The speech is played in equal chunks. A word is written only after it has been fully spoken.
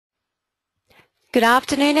Good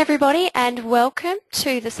afternoon, everybody, and welcome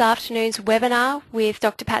to this afternoon's webinar with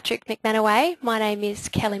Dr. Patrick MacManaway. My name is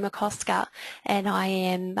Kelly McCosker, and I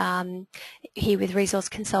am here with Resource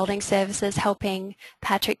Consulting Services helping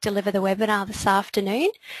Patrick deliver the webinar this afternoon.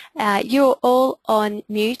 You're all on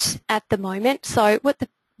mute at the moment, so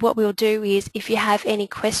what we'll do is, if you have any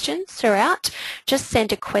questions throughout, just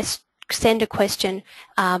send a question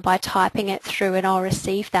by typing it through, and I'll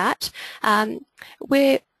receive that.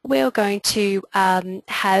 We're going to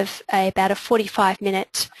have about a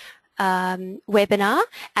 45-minute webinar,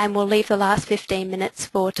 and we'll leave the last 15 minutes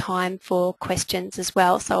for time for questions as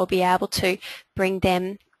well, so we'll be able to bring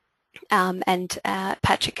them and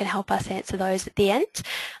Patrick can help us answer those at the end.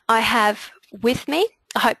 I have with me,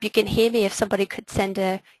 I hope you can hear me. If somebody could send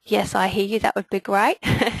a yes, I hear you, that would be great.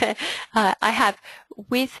 I have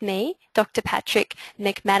with me Dr. Patrick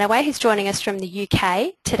MacManaway, who's joining us from the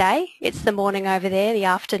UK today. It's the morning over there, the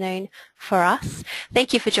afternoon for us.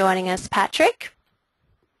 Thank you for joining us, Patrick.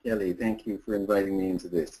 Kelly, thank you for inviting me into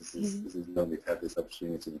this. This is lovely to have this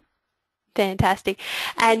opportunity. Fantastic.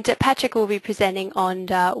 And Patrick will be presenting on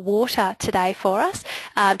water today for us,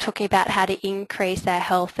 talking about how to increase our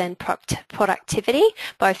health and productivity,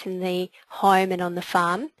 both in the home and on the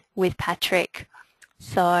farm with Patrick.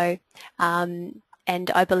 So,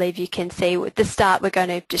 and I believe you can see at the start we're going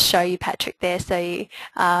to just show you Patrick there so you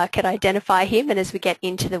can identify him, and as we get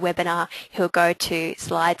into the webinar he'll go to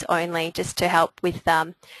slides only just to help with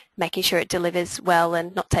making sure it delivers well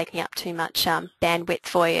and not taking up too much bandwidth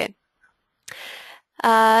for you.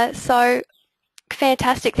 So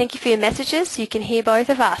fantastic, thank you for your messages. You can hear both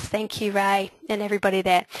of us. Thank you, Ray, and everybody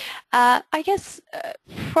there. I guess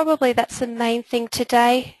probably that's the main thing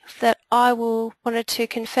today that I wanted to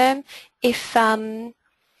confirm. If I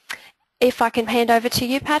can hand over to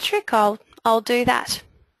you, Patrick, I'll do that.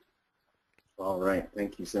 All right,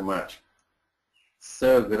 thank you so much.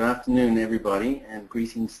 So good afternoon, everybody, and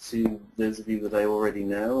greetings to those of you that I already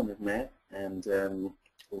know and have met, and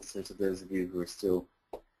also to those of you who are still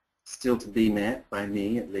to be met, by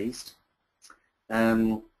me at least.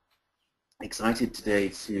 Excited today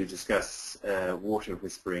to discuss water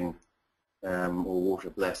whispering or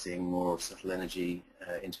water blessing or subtle energy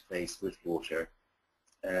interface with water.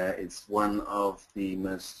 It's one of the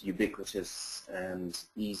most ubiquitous and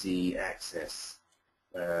easy access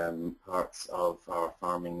parts of our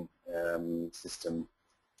farming system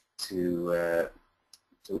to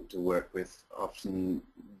work with, often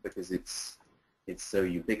because it's so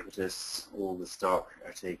ubiquitous. All the stock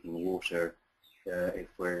are taking water. If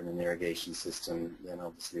we're in an irrigation system, then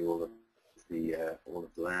obviously all of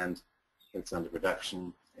the land that's under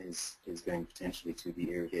production is going potentially to be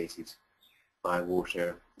irrigated by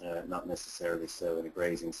water, not necessarily so in a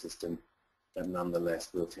grazing system, but nonetheless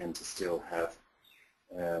we'll tend to still have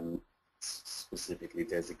specifically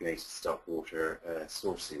designated stock water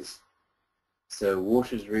sources. So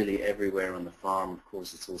water is really everywhere on the farm. Of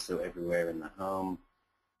course, it's also everywhere in the home.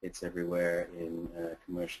 It's everywhere in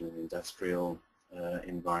commercial and industrial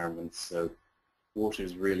environments. So water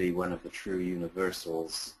is really one of the true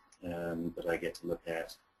universals that I get to look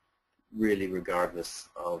at, really regardless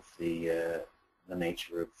of the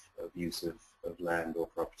nature of use of land or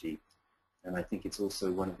property. And I think it's also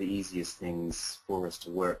one of the easiest things for us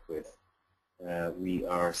to work with. We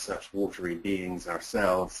are such watery beings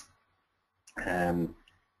ourselves. And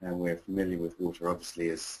we're familiar with water, obviously,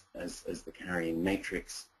 as the carrying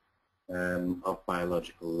matrix of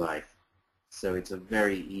biological life. So it's a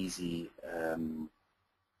very easy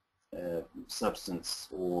substance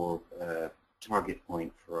or target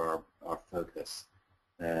point for our focus,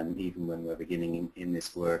 even when we're beginning in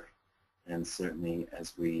this work, and certainly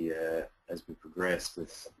as we progress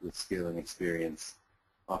with skill and experience,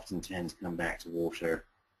 often tend to come back to water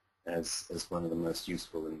as one of the most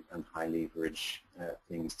useful and high leverage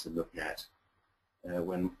things to look at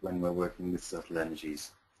when we're working with subtle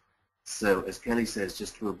energies. So as Kelly says,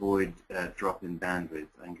 just to avoid drop in bandwidth,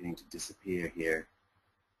 I'm going to disappear here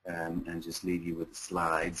and just leave you with the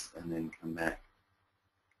slides and then come back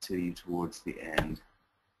to you towards the end.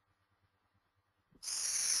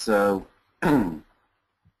 So some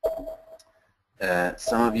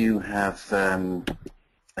of you have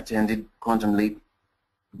attended Quantum Leap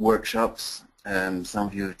workshops. Some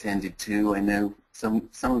of you have attended 2. I know some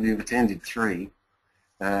of you have attended 3.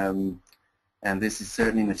 And this is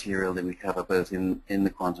certainly material that we cover both in the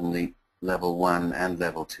Quantum Leap Level 1 and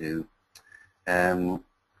Level 2.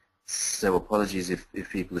 So apologies if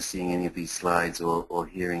people are seeing any of these slides or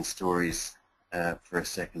hearing stories for a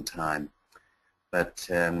second time. But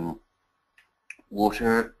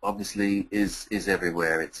Water obviously is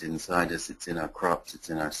everywhere. It's inside us, it's in our crops, it's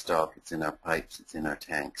in our stock, it's in our pipes, it's in our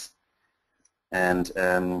tanks. And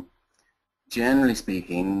generally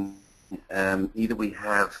speaking, either we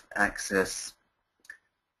have access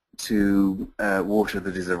to water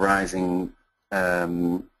that is arising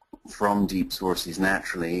from deep sources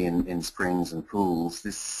naturally in springs and pools.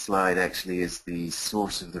 This slide actually is the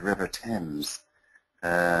source of the River Thames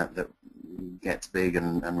that gets big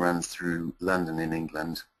and runs through London in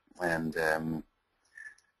England, and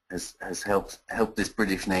has helped this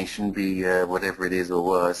British nation be whatever it is or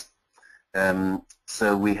was.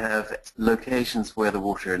 So we have locations where the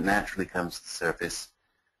water naturally comes to the surface.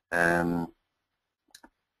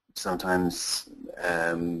 Sometimes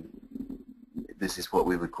this is what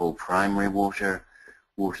we would call primary water,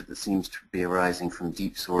 water that seems to be arising from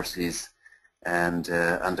deep sources and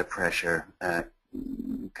under pressure,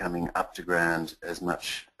 coming up to ground as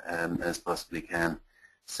much as possibly can,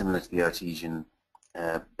 similar to the artesian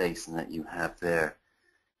basin that you have there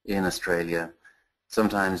in Australia.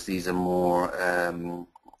 Sometimes these are more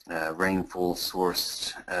rainfall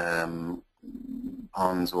sourced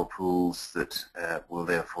ponds or pools that will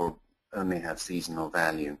therefore only have seasonal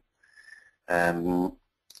value.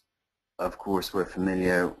 Of course, we're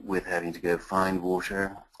familiar with having to go find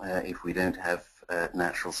water if we don't have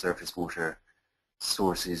natural surface water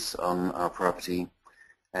sources on our property.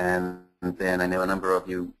 And then I know a number of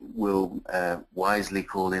you will wisely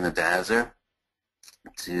call in a dowser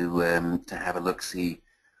to have a look-see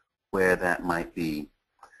where that might be.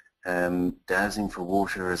 Dowsing for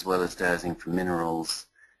water as well as dowsing for minerals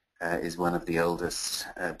is one of the oldest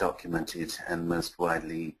documented and most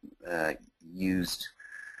widely used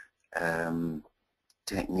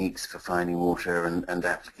techniques for finding water and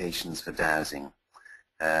applications for dowsing.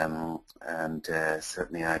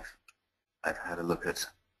 Certainly I've had a look at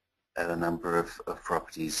a number of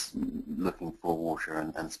properties looking for water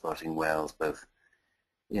and spotting wells, both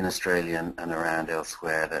in Australia and around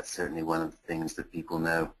elsewhere. That's certainly one of the things that people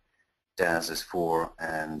know dowsers for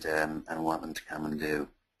and want them to come and do.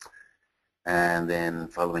 And then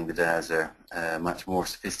following the dowser, much more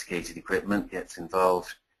sophisticated equipment gets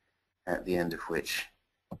involved, at the end of which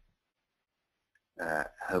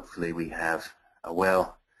hopefully we have a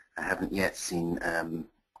well. I haven't yet seen an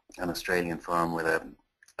Australian farm with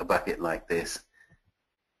a bucket like this.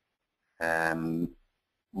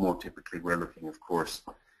 More typically we're looking, of course,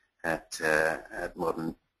 at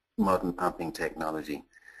modern pumping technology.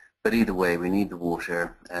 But either way, we need the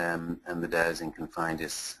water, and the dowsing can find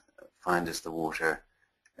us the water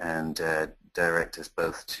and direct us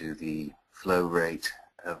both to the flow rate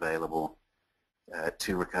available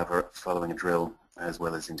to recover following a drill, as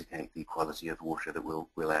well as indicate the quality of water that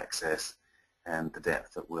we'll access and the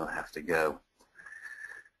depth that we'll have to go.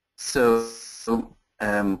 So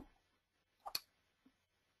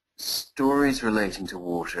stories relating to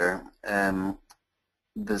water,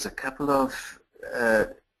 there's a couple of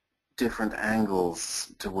different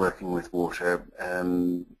angles to working with water,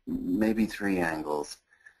 maybe 3 angles.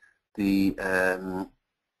 The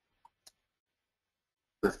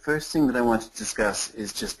first thing that I want to discuss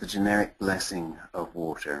is just the generic blessing of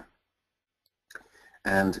water.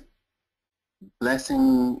 And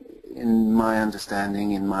blessing, in my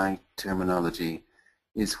understanding, in my terminology,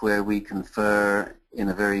 is where we confer in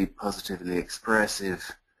a very positively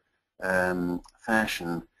expressive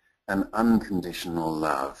fashion an unconditional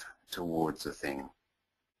love towards a thing.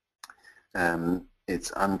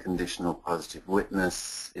 It's unconditional positive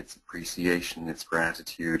witness, it's appreciation, it's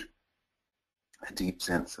gratitude, a deep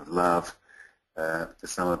sense of love, for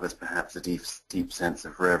some of us perhaps a deep sense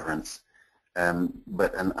of reverence,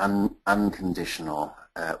 but an unconditional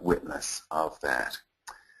witness of that.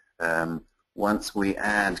 Once we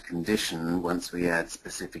add condition, once we add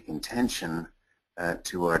specific intention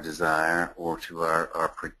to our desire or to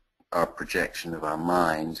our projection of our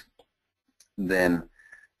mind, then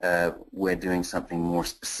we're doing something more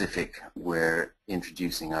specific. We're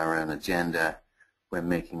introducing our own agenda. We're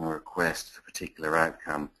making a request for a particular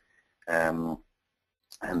outcome. And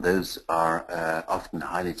those are often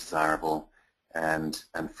highly desirable and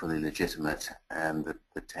fully legitimate. And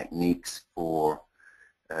the techniques for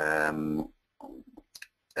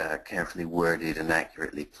carefully worded and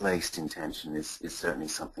accurately placed intention is certainly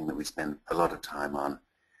something that we spend a lot of time on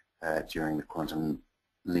during the Quantum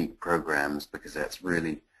Leap programs, because that's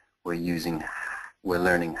really, we're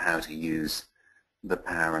learning how to use the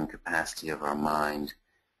power and capacity of our mind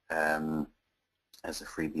as a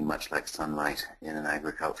freebie, much like sunlight in an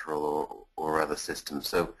agricultural or other system.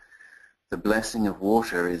 So the blessing of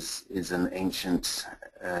water is an ancient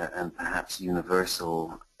and perhaps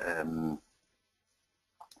universal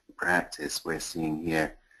practice. We're seeing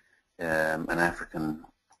here an African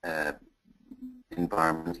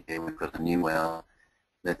environment here. We've got a new well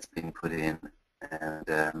that's been put in, and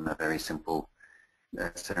a very simple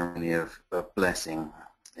ceremony of blessing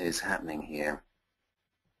is happening here.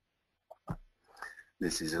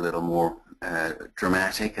 This is a little more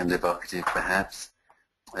dramatic and evocative, perhaps.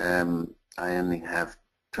 I only have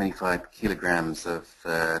 25 kilograms of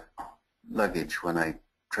luggage when I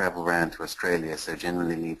travel around to Australia, so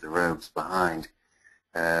generally leave the robes behind.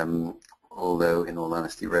 Although, in all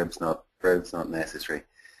honesty, robes not necessary.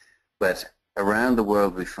 But around the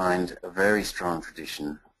world, we find a very strong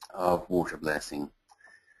tradition of water blessing,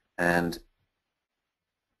 and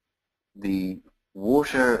the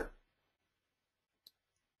water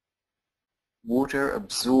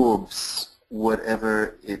absorbs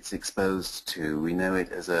whatever it's exposed to. We know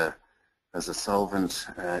it as a solvent.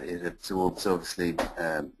 It absorbs, obviously,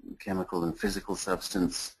 chemical and physical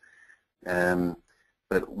substance.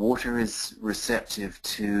 But water is receptive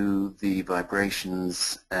to the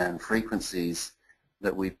vibrations and frequencies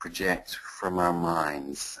that we project from our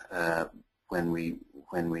minds when we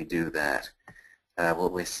do that.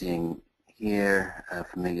 What we're seeing here, a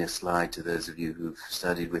familiar slide to those of you who've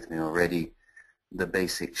studied with me already, the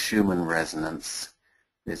basic Schumann resonance,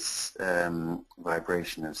 this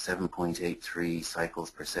vibration of 7.83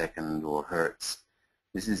 cycles per second, or hertz.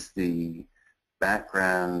 This is the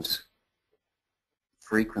background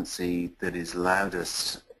frequency that is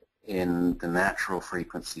loudest in the natural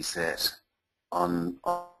frequency set on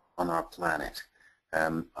our planet.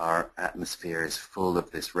 Our atmosphere is full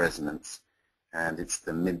of this resonance, and it's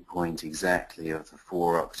the midpoint exactly of the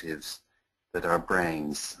 4 octaves that our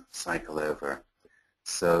brains cycle over.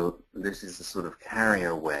 So this is a sort of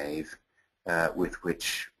carrier wave with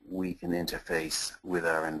which we can interface with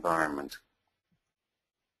our environment.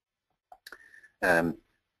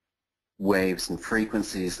 Waves and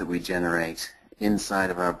frequencies that we generate inside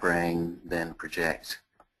of our brain then project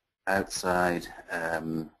outside,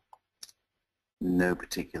 no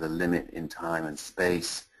particular limit in time and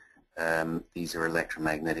space. These are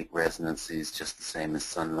electromagnetic resonances, just the same as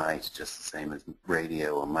sunlight, just the same as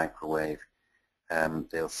radio or microwave.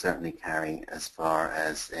 They'll certainly carry as far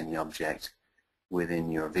as any object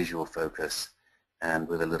within your visual focus, and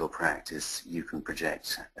with a little practice you can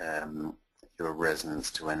project your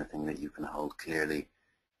resonance to anything that you can hold clearly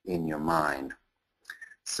in your mind.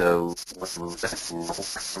 So when we're blessing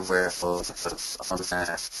aware of on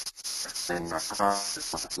that, in our heart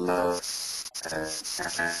is love.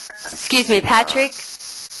 Excuse me, Patrick.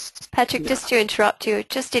 Patrick, just to interrupt you,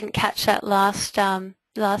 just didn't catch that last 10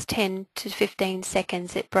 to 15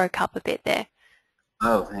 seconds. It broke up a bit there.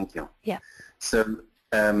 Oh, thank you. Yeah. So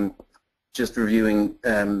just reviewing,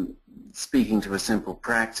 speaking to a simple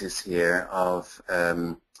practice here of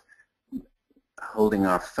holding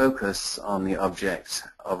our focus on the object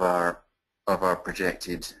of our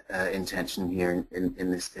projected intention here,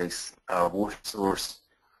 in this case our water source,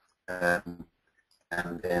 and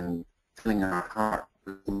then filling our heart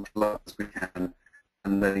with as much love as we can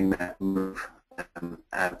and letting that move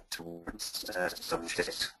out towards the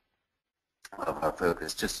subject of our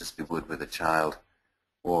focus, just as we would with a child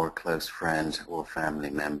or a close friend or family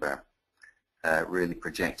member. Really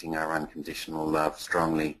projecting our unconditional love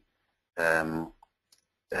strongly to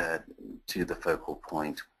the focal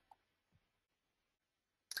point.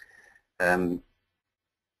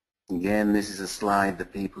 Again, this is a slide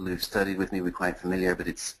that people who've studied with me will be quite familiar, but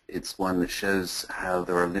it's one that shows how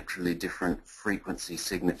there are literally different frequency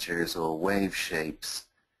signatures or wave shapes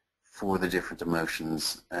for the different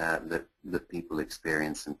emotions that people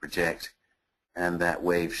experience and project. And that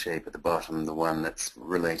wave shape at the bottom, the one that's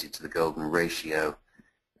related to the golden ratio,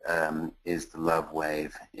 is the love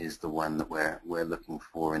wave, is the one that we're looking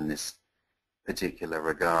for in this particular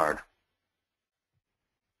regard.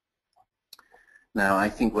 Now, I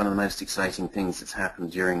think one of the most exciting things that's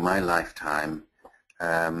happened during my lifetime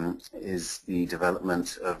is the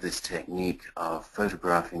development of this technique of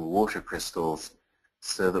photographing water crystals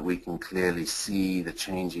so that we can clearly see the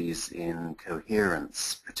changes in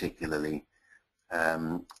coherence, particularly,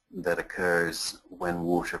 that occurs when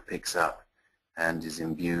water picks up and is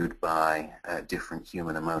imbued by different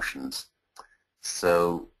human emotions.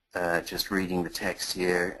 So just reading the text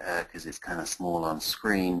here, because it's kind of small on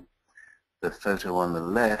screen, the photo on the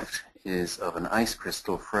left is of an ice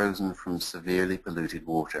crystal frozen from severely polluted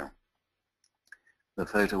water. The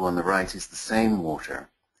photo on the right is the same water,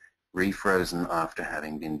 refrozen after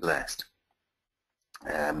having been blessed.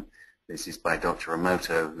 This is by Dr.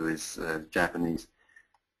 Emoto, who is a Japanese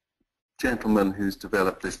gentleman who's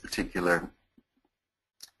developed this particular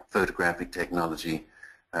photographic technology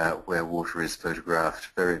where water is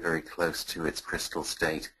photographed very, very close to its crystal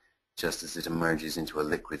state, just as it emerges into a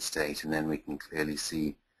liquid state, and then we can clearly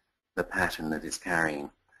see the pattern that it's carrying.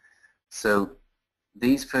 So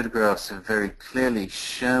these photographs have very clearly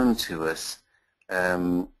shown to us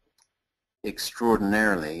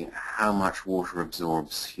extraordinarily how much water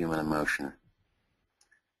absorbs human emotion.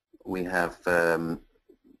 We have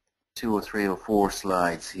 2 or 3 or 4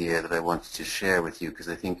 slides here that I wanted to share with you, because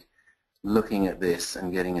I think looking at this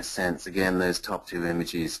and getting a sense, again, those top 2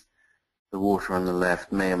 images, the water on the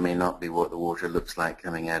left may or may not be what the water looks like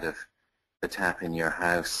coming out of the tap in your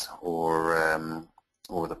house, or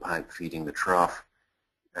the pipe feeding the trough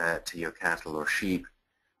to your cattle or sheep.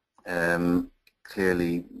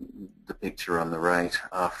 Clearly, the picture on the right,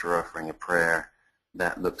 after offering a prayer,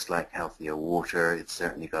 that looks like healthier water. It's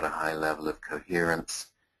certainly got a high level of coherence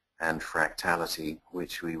and fractality,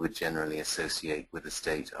 which we would generally associate with a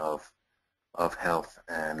state of health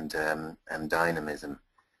and dynamism.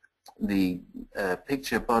 The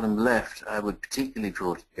picture bottom left, I would particularly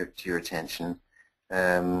draw to your attention.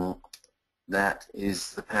 That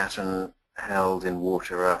is the pattern held in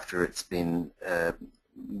water after it's been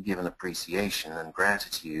given appreciation and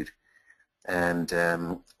gratitude. And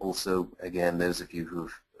also, again, those of you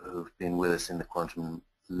who've been with us in the Quantum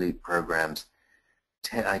Leap programs,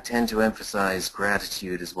 I tend to emphasize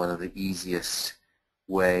gratitude as one of the easiest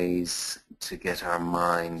ways to get our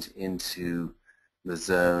mind into the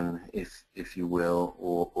zone, if you will,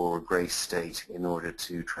 or a grace state, in order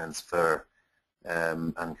to transfer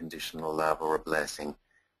unconditional love or a blessing.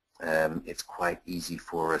 It's quite easy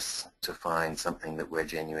for us to find something that we're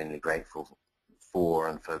genuinely grateful for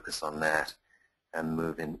and focus on that and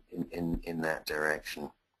move in that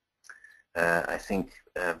direction. I think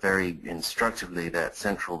very instructively, that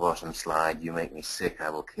central bottom slide, "You make me sick, I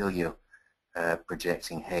will kill you,"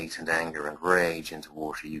 projecting hate and anger and rage into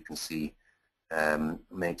water, you can see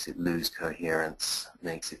makes it lose coherence,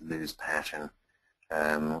 makes it lose pattern,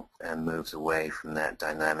 and moves away from that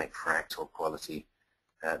dynamic fractal quality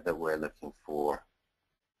that we're looking for.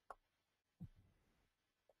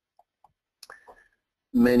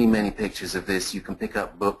 Many, many pictures of this. You can pick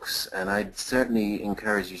up books, and I'd certainly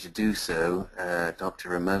encourage you to do so. Dr.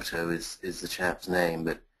 Emoto is the chap's name,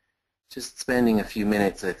 but just spending a few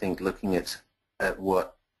minutes, I think, looking at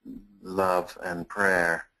what love and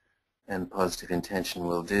prayer and positive intention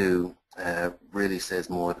will do really says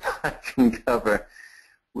more than I can cover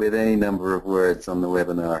with any number of words on the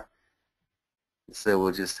webinar. So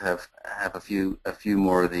we'll just have a few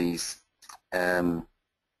more of these.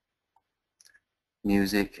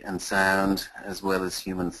 Music and sound, as well as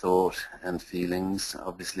human thought and feelings,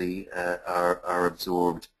 obviously are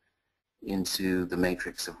absorbed into the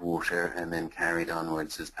matrix of water and then carried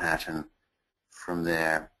onwards as pattern from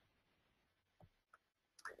there.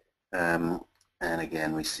 And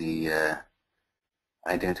again, we see,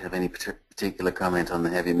 I don't have any particular comment on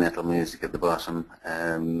the heavy metal music at the bottom.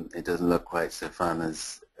 It doesn't look quite so fun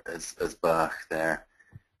as Bach there.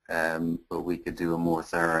 But we could do a more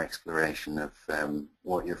thorough exploration of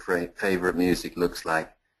what your favorite music looks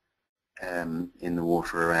like in the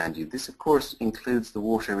water around you. This, of course, includes the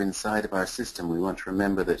water inside of our system. We want to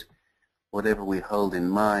remember that whatever we hold in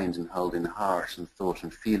mind and hold in heart and thought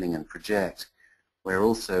and feeling and project, we're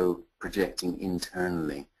also projecting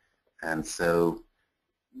internally. And so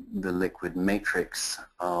the liquid matrix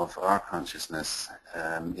of our consciousness,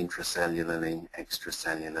 intracellularly,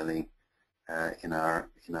 extracellularly, in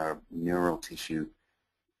our neural tissue,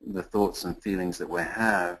 the thoughts and feelings that we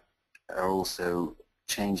have are also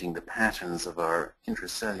changing the patterns of our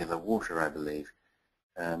intracellular water, I believe.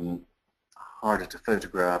 Harder to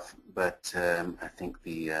photograph, but I think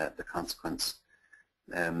the consequence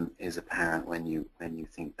is apparent when you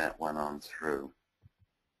think that one on through.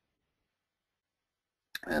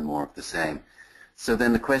 And more of the same. So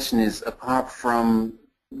then the question is, apart from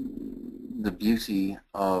the beauty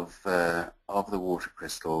of the water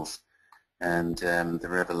crystals and the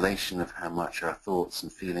revelation of how much our thoughts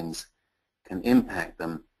and feelings can impact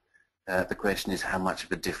them, the question is, how much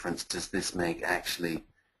of a difference does this make actually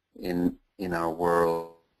in our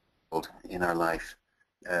world, in our life,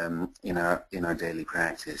 in our daily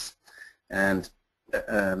practice? And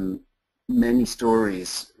many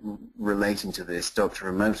stories relating to this.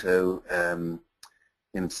 Dr. Emoto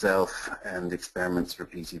himself, and experiments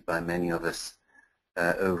repeated by many of us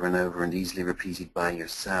over and over, and easily repeated by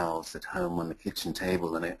yourselves at home on the kitchen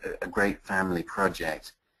table. And a great family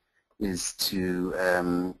project is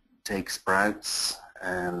to take sprouts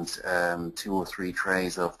and 2 or 3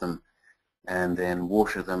 trays of them, and then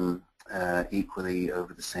water them equally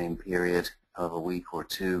over the same period of a week or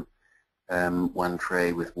 2, one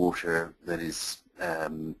tray with water that is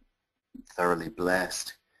thoroughly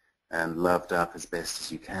blessed and loved up as best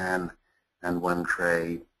as you can, and one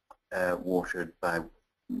tray watered by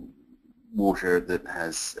water that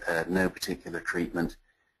has no particular treatment,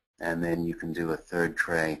 and then you can do a third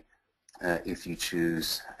tray if you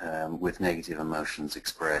choose, with negative emotions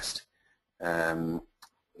expressed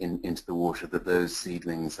into the water that those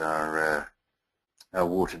seedlings are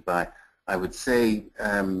watered by. I would say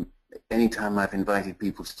anytime I've invited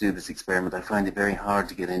people to do this experiment, I find it very hard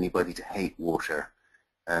to get anybody to hate water.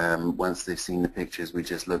 Once they've seen the pictures we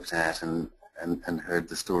just looked at and heard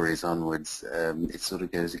the stories onwards, it sort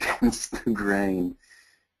of goes against the grain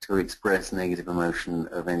to express negative emotion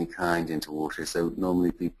of any kind into water. So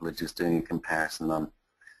normally people are just doing a comparison on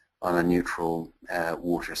a neutral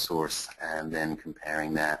water source and then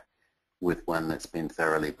comparing that with one that's been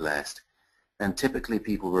thoroughly blessed. And typically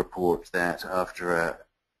people report that after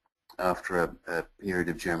a period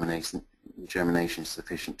of germination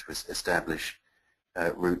sufficient to establish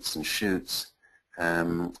roots and shoots,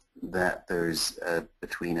 that there's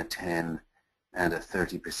between a 10 and a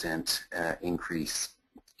 30% increase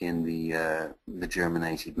in the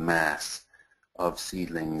germinated mass of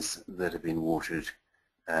seedlings that have been watered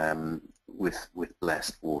with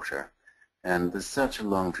blessed water. And there's such a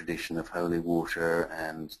long tradition of holy water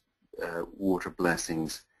and water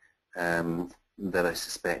blessings that I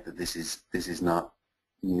suspect that this is not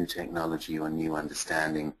new technology or new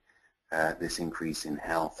understanding. This increase in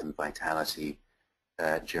health and vitality,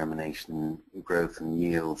 germination, growth and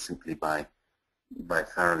yield simply by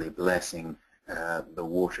thoroughly blessing the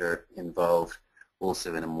water involved,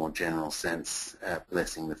 also in a more general sense,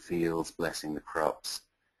 blessing the fields, blessing the crops,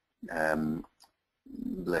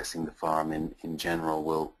 blessing the farm in general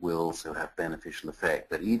will also have beneficial effect.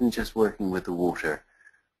 But even just working with the water,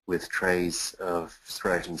 with trays of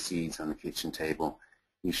sprouting seeds on the kitchen table,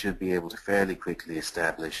 you should be able to fairly quickly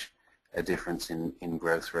establish a difference in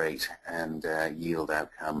growth rate and yield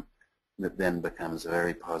outcome that then becomes a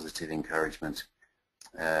very positive encouragement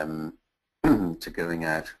to going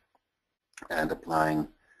out and applying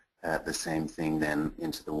the same thing then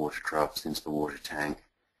into the water troughs, into the water tank,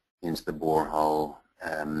 into the borehole,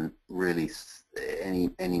 really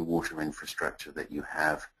any water infrastructure that you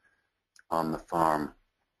have on the farm.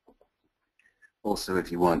 Also,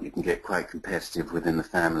 if you want, you can get quite competitive within the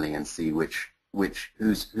family and see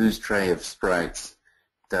whose tray of sprouts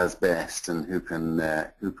does best and who can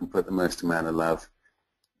put the most amount of love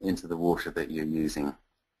into the water that you're using.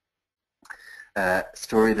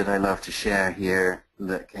 Story that I love to share here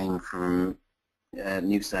that came from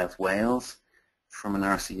New South Wales, from an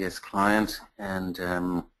RCS client and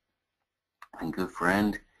good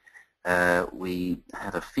friend. We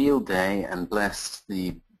had a field day and blessed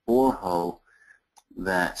the borehole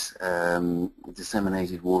that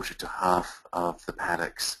disseminated water to half of the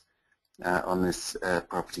paddocks on this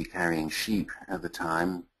property carrying sheep at the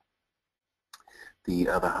time. The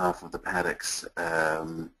other half of the paddocks,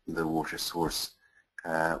 the water source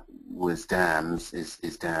was dams,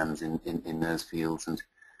 is dams in those fields, and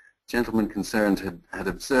gentlemen concerned had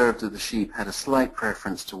observed that the sheep had a slight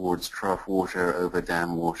preference towards trough water over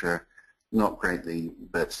dam water, not greatly,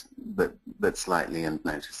 but slightly and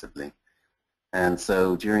noticeably. And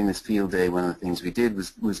so during this field day, one of the things we did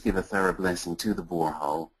was give a thorough blessing to the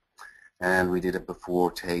borehole, and we did a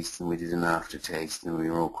before taste and we did an after taste, and we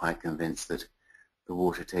were all quite convinced that the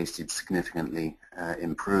water tasted significantly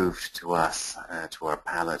improved to us, to our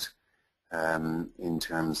palate, in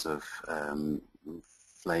terms of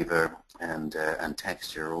flavor and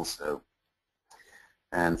texture also.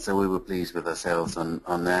 And so we were pleased with ourselves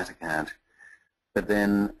on that account. But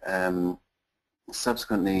then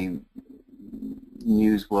subsequently,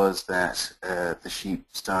 news was that the sheep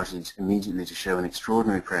started immediately to show an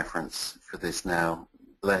extraordinary preference for this now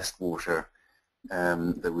blessed water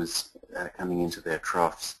that was coming into their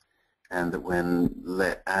troughs, and that when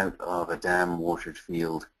let out of a dam watered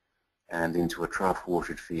field and into a trough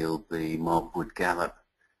watered field, the mob would gallop,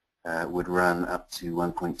 would run up to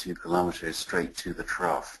 1.2 kilometers straight to the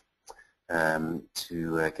trough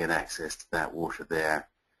to get access to that water there.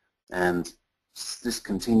 And this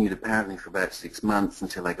continued apparently for about 6 months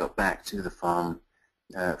until I got back to the farm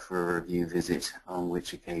for a review visit, on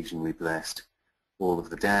which occasion we blessed all of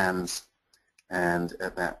the dams, and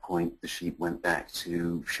at that point the sheep went back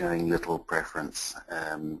to showing little preference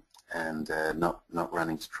and not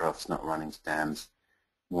running to troughs, not running to dams,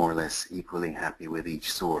 more or less equally happy with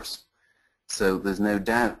each source. So there's no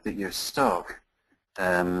doubt that your stock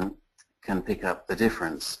can pick up the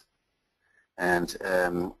difference, and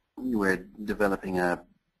we're developing a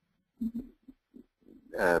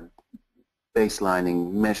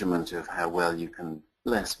baselining measurement of how well you can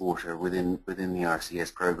bless water within the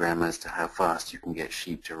RCS program as to how fast you can get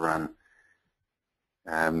sheep to run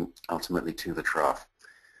ultimately to the trough.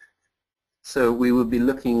 So we would be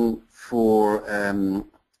looking for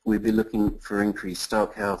increased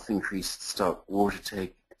stock health, increased stock water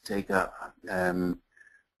take up.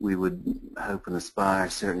 We would hope and aspire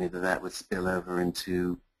certainly that would spill over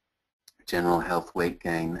into general health, weight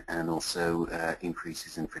gain, and also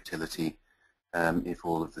increases in fertility if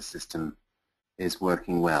all of the system is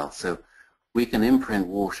working well. So we can imprint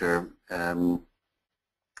water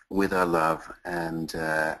with our love and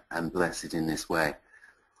bless it in this way.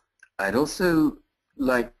 I'd also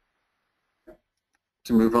like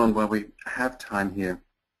to move on while we have time here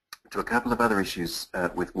to a couple of other issues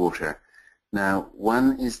with water. Now,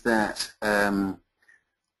 one is that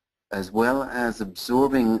as well as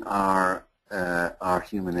absorbing our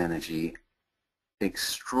human energy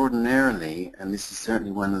extraordinarily, and this is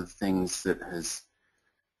certainly one of the things that has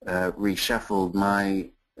reshuffled my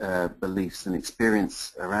beliefs and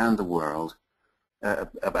experience around the world,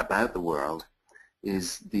 about the world,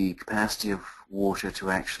 is the capacity of water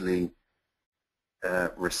to actually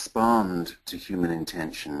respond to human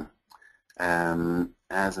intention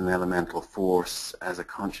as an elemental force, as a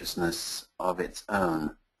consciousness of its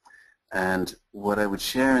own. And what I would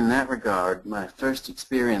share in that regard, my first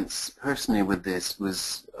experience personally with this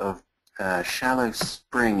was of a shallow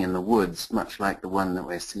spring in the woods, much like the one that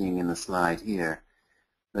we're seeing in the slide here,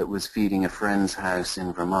 that was feeding a friend's house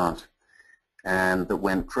in Vermont and that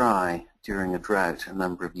went dry during a drought a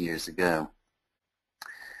number of years ago.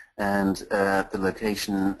 And the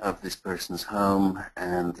location of this person's home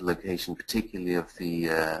and the location particularly of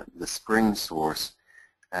the spring source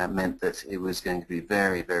meant that it was going to be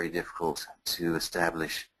very, very difficult to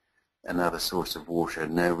establish another source of water,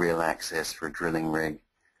 no real access for a drilling rig,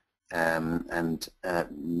 and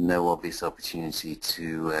no obvious opportunity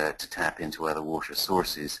to tap into other water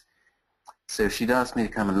sources. So she'd asked me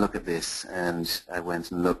to come and look at this, and I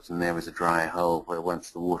went and looked, and there was a dry hole where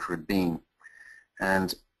once the water had been.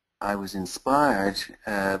 And I was inspired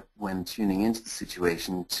when tuning into the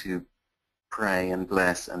situation to pray and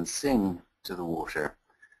bless and sing to the water,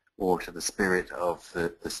 or to the spirit of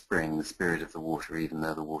the spring, the spirit of the water, even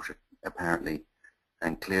though the water apparently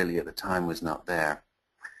and clearly at the time was not there.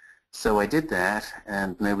 So I did that,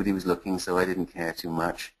 and nobody was looking, so I didn't care too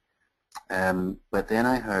much. But then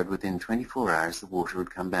I heard within 24 hours the water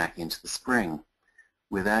would come back into the spring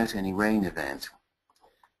without any rain event.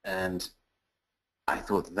 And I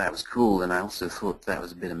thought that that was cool, and I also thought that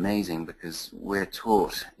was a bit amazing, because we're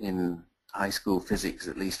taught in high school physics,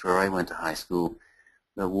 at least where I went to high school,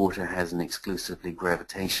 that water has an exclusively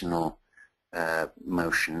gravitational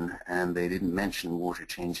motion, and they didn't mention water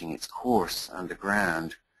changing its course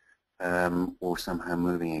underground or somehow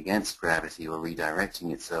moving against gravity or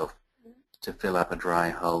redirecting itself to fill up a dry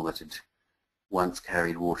hole that had once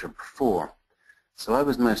carried water before. So I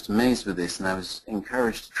was most amazed with this, and I was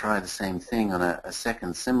encouraged to try the same thing on a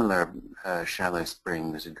second similar shallow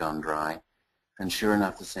spring that had gone dry, and sure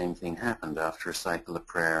enough the same thing happened. After a cycle of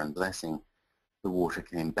prayer and blessing, the water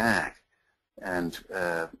came back and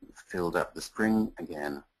filled up the spring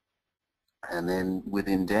again. And then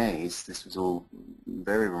within days, this was all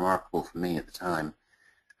very remarkable for me at the time,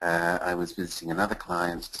 I was visiting another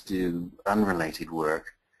client to do unrelated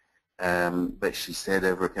work, but she said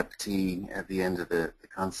over a cup of tea at the end of the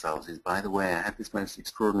consult is, by the way, I had this most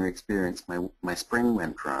extraordinary experience. My spring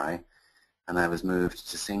went dry, and I was moved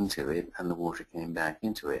to sing to it, and the water came back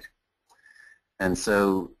into it. And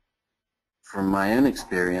so from my own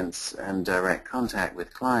experience and direct contact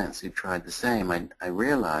with clients who tried the same, I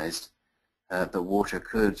realized that water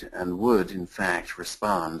could and would, in fact,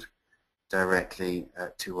 respond directly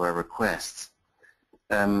to our requests.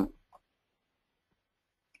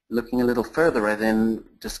 Looking a little further, I then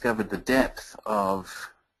discovered the depth of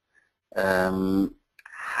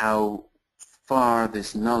how far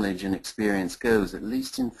this knowledge and experience goes, at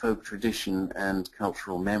least in folk tradition and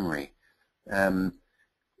cultural memory.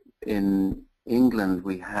 In England,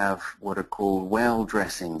 we have what are called well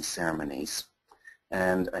dressing ceremonies,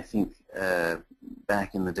 and I think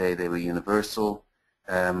back in the day they were universal.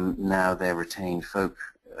 Now they're retained folk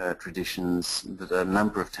traditions that a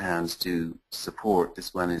number of towns do support.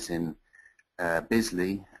 This one is in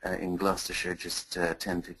Bisley in Gloucestershire, just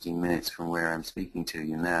 10-15 minutes from where I'm speaking to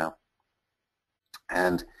you now.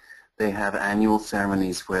 And they have annual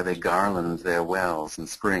ceremonies where they garland their wells and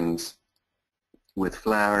springs with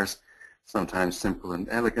flowers, sometimes simple and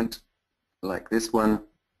elegant, like this one.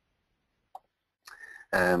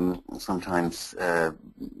 Sometimes,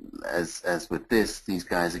 as with this, these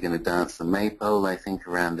guys are going to dance the maypole, I think,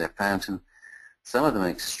 around their fountain. Some of them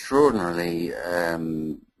extraordinarily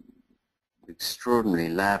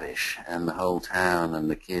lavish, and the whole town and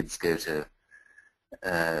the kids go to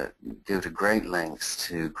great lengths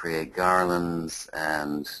to create garlands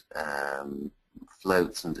and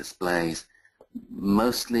floats and displays,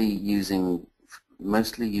 mostly using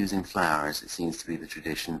flowers. It seems to be the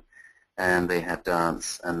tradition. And they have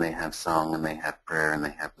dance, and they have song, and they have prayer, and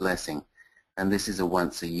they have blessing. And this is a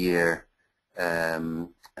once-a-year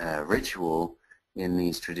ritual in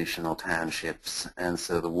these traditional townships. And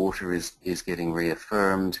so the water is getting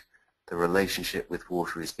reaffirmed, the relationship with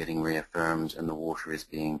water is getting reaffirmed, and the water is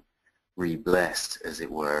being re-blessed, as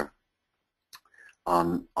it were,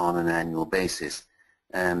 on an annual basis.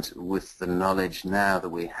 And with the knowledge now that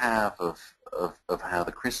we have of how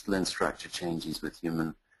the crystalline structure changes with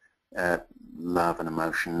human love and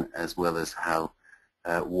emotion, as well as how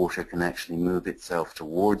water can actually move itself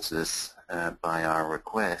towards us by our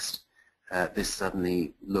request, this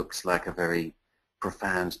suddenly looks like a very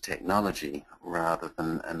profound technology rather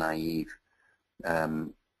than a naive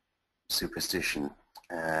superstition.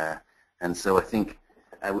 And so I think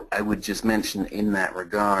I would just mention in that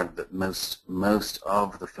regard that most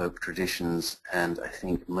of the folk traditions, and I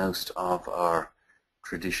think most of our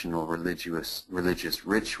traditional religious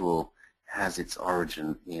ritual, has its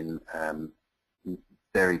origin in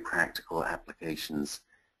very practical applications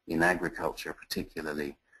in agriculture,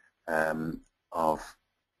 particularly of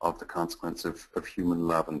the consequence of human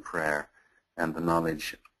love and prayer, and the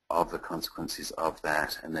knowledge of the consequences of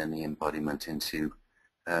that, and then the embodiment into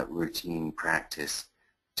routine practice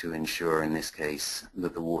to ensure, in this case,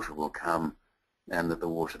 that the water will come, and that the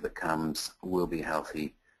water that comes will be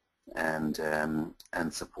healthy and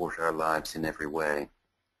support our lives in every way.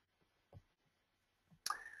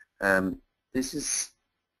 This is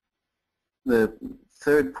the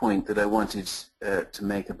third point that I wanted to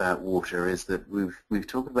make about water, is that we've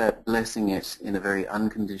talked about blessing it in a very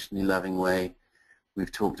unconditionally loving way.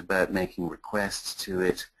 We've talked about making requests to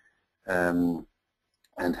it and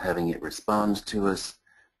having it respond to us,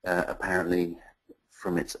 apparently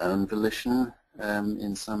from its own volition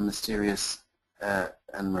in some mysterious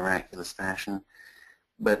and miraculous fashion.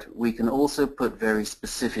 But we can also put very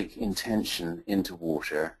specific intention into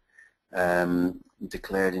water,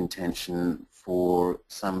 declared intention for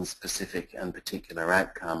some specific and particular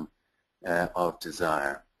outcome of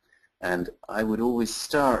desire. And I would always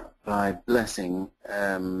start by blessing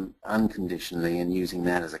unconditionally and using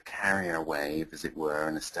that as a carrier wave, as it were,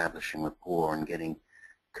 and establishing rapport and getting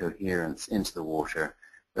coherence into the water.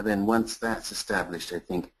 But then once that's established, I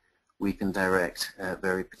think we can direct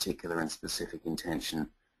very particular and specific intention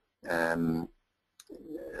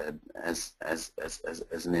as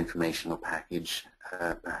an informational package,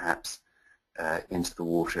 perhaps, into the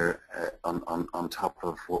water on top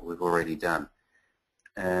of what we've already done.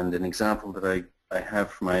 And an example that I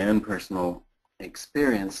have from my own personal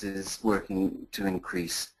experience is working to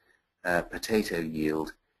increase potato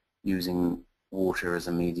yield using water as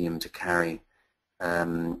a medium to carry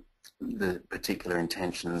the particular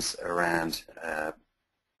intentions around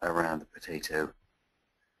the potato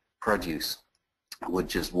produce. I would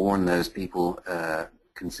just warn those people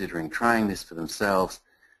considering trying this for themselves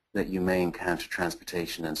that you may encounter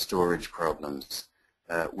transportation and storage problems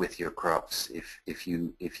with your crops if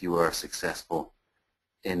you are successful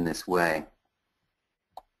in this way.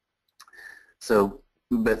 So,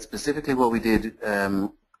 but specifically what we did,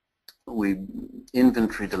 we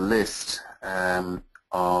inventoried a list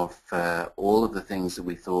of all of the things that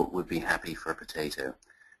we thought would be happy for a potato.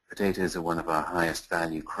 Potatoes are one of our highest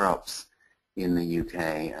value crops in the UK,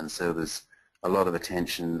 and so there's a lot of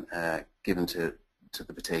attention given to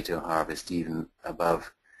the potato harvest, even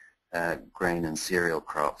above grain and cereal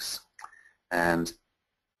crops. And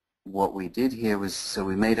what we did here was, so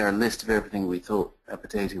we made our list of everything we thought a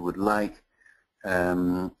potato would like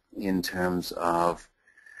in terms of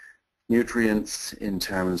nutrients, in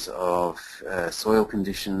terms of soil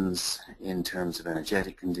conditions, in terms of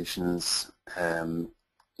energetic conditions,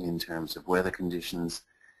 in terms of weather conditions,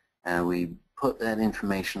 and we put that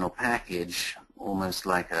informational package, almost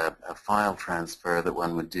like a file transfer that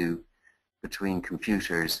one would do between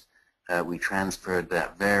computers. We transferred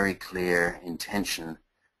that very clear intention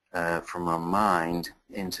from our mind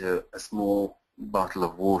into a small bottle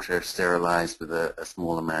of water sterilized with a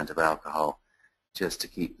small amount of alcohol, just to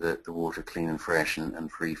keep the water clean and fresh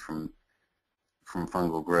and free from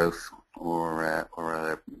fungal growth or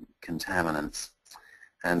other contaminants.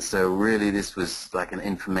 And so really this was like an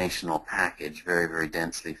informational package, very, very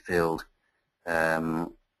densely filled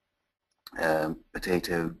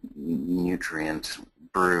potato nutrient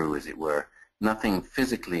brew, as it were. Nothing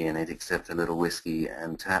physically in it except a little whiskey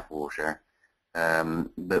and tap water,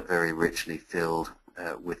 but very richly filled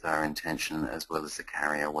with our intention as well as the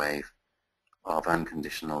carrier wave of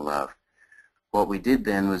unconditional love. What we did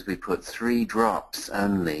then was we put 3 drops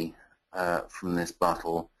only from this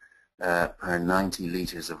bottle per 90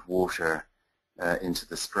 liters of water into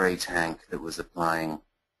the spray tank that was applying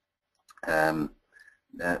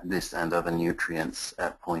this and other nutrients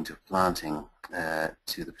at point of planting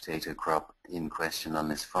to the potato crop in question on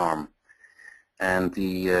this farm. And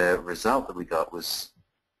the result that we got was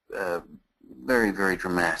very, very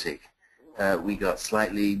dramatic. We got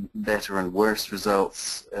slightly better and worse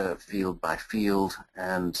results field by field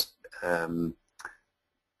and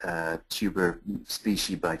tuber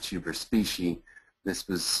species by tuber species. This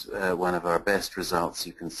was one of our best results.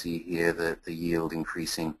 You can see here that the yield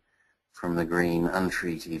increasing from the green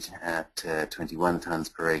untreated at 21 tons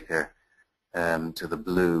per acre to the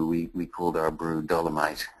blue. We called our brew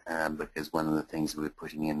dolomite because one of the things we were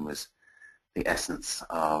putting in was the essence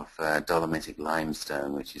of dolomitic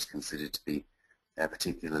limestone, which is considered to be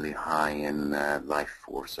particularly high in life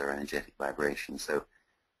force or energetic vibration. So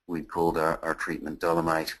we called our treatment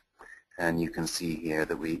dolomite, and you can see here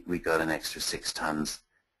that we got an extra 6 tons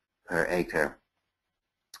per acre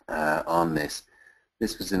on this.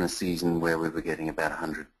 This was in a season where we were getting about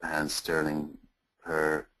 £100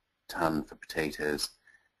 per ton for potatoes,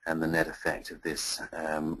 and the net effect of this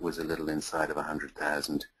was a little inside of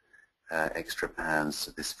 100,000 extra pounds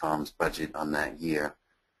to this farm's budget on that year.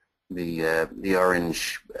 The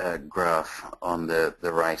orange graph on the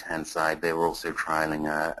right-hand side, they were also trialing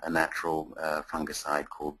a natural fungicide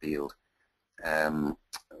called Beeld,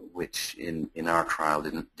 which in our trial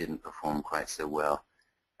didn't perform quite so well.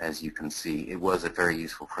 As you can see, it was a very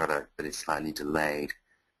useful product, but it slightly delayed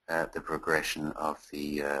the progression of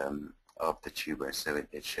the tuber, so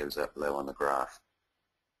it shows up low on the graph.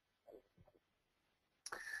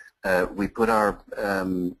 We put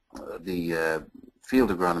the field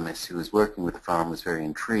agronomist who was working with the farm was very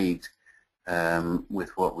intrigued with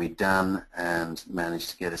what we'd done and managed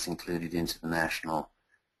to get us included into the national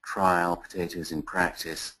trial, Potatoes in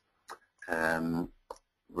Practice,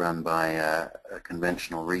 run by a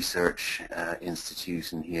conventional research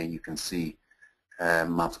institute, and here you can see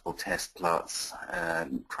multiple test plots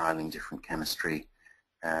trialing different chemistry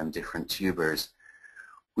and different tubers.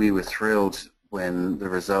 We were thrilled when the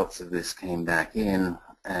results of this came back in,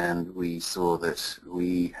 and we saw that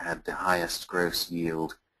we had the highest gross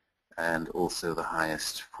yield and also the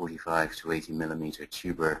highest 45 to 80 millimeter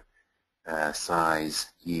tuber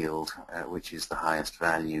size yield, which is the highest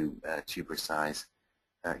value tuber size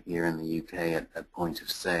here in the UK at point of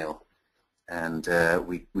sale. And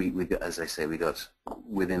we got, as I say, we got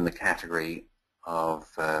within the category of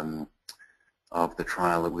the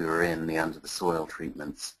trial that we were in, the under the soil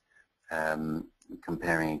treatments,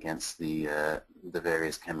 comparing against the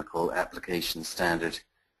various chemical application standard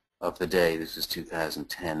of the day. This was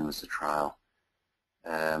 2010 was the trial.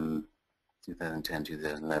 2010,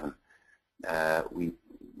 2011.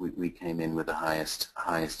 We came in with the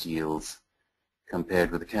highest yields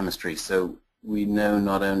compared with the chemistry. So we know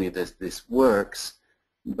not only that this works,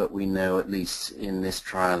 but we know, at least in this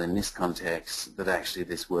trial, in this context, that actually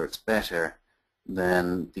this works better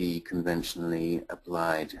than the conventionally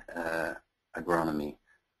applied agronomy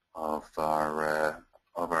of our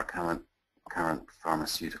current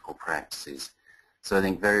pharmaceutical practices. So I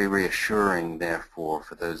think very reassuring, therefore,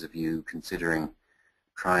 for those of you considering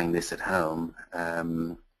trying this at home.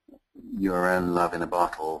 Your own love in a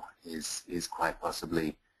bottle is quite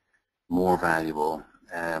possibly more valuable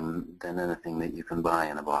than anything that you can buy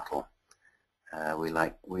in a bottle. We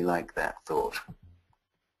like that thought.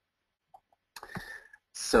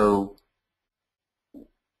 So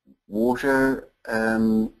water,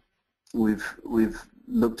 we've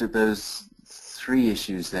looked at those 3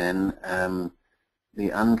 issues then.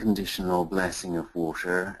 The unconditional blessing of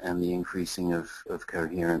water and the increasing of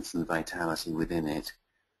coherence and vitality within it.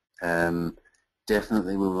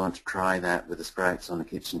 Definitely we want to try that with the sprouts on the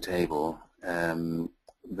kitchen table,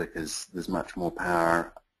 because there's much more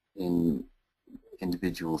power in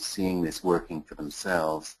individuals seeing this working for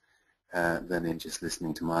themselves than in just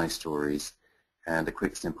listening to my stories. And a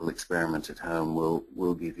quick, simple experiment at home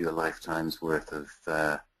will give you a lifetime's worth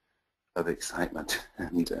of excitement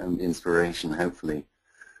and inspiration, hopefully.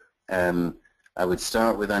 I would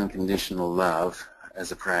start with unconditional love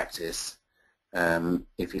as a practice.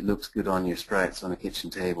 If it looks good on your sprouts on a kitchen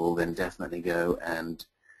table, then definitely go and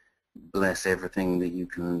bless everything that you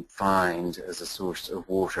can find as a source of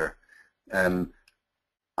water.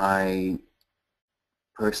 I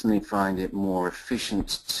personally find it more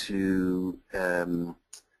efficient to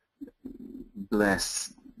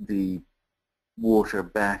bless the water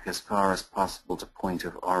back as far as possible to point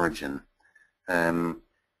of origin. I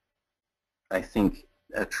think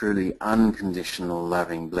a truly unconditional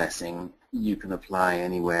loving blessing you can apply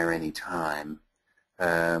anywhere, anytime.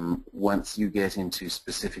 Once you get into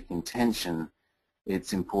specific intention,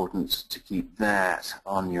 it's important to keep that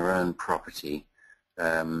on your own property.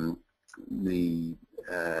 The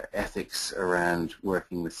ethics around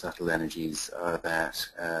working with subtle energies are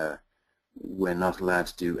that we're not allowed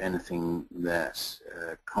to do anything that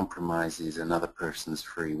compromises another person's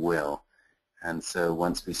free will. And so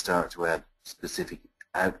once we start to add specific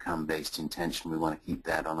outcome-based intention, we want to keep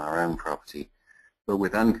that on our own property. But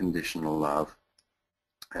with unconditional love,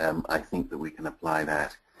 I think that we can apply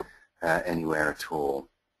that anywhere at all.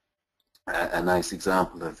 A nice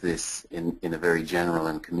example of this in a very general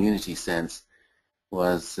and community sense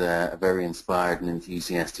was a very inspired and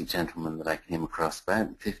enthusiastic gentleman that I came across about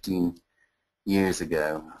 15 years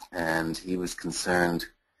ago, and he was concerned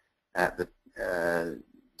at the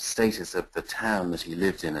status of the town that he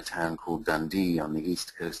lived in, a town called Dundee on the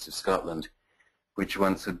east coast of Scotland, which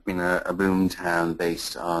once had been a boom town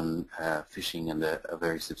based on fishing and a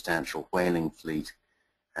very substantial whaling fleet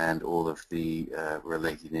and all of the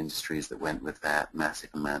related industries that went with that, massive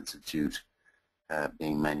amounts of jute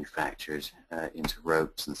being manufactured into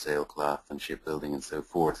ropes and sailcloth and shipbuilding and so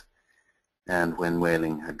forth. And when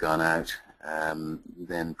whaling had gone out,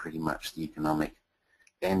 then pretty much the economic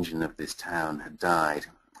engine of this town had died,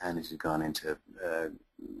 and it had gone into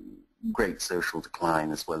great social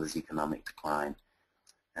decline as well as economic decline,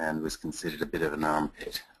 and was considered a bit of an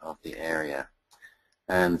armpit of the area.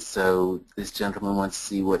 And so this gentleman wanted to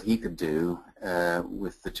see what he could do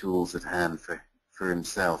with the tools at hand for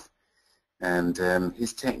himself. And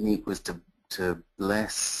his technique was to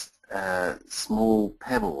bless small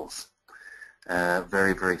pebbles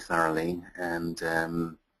very, very thoroughly. And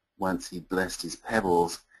once he blessed his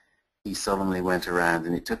pebbles, he solemnly went around,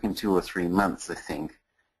 and it took him 2 or 3 months, I think,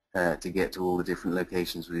 to get to all the different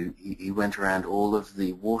locations. He went around all of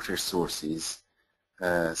the water sources,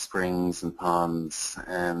 springs and ponds,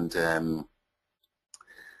 and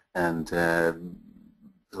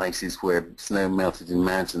places where snow melted in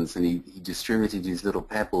mountains, and he distributed his little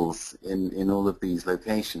pebbles in all of these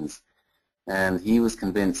locations. And he was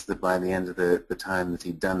convinced that by the end of the time that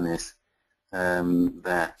he'd done this,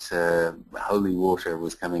 that holy water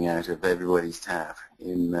was coming out of everybody's tap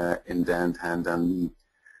in downtown Dundee.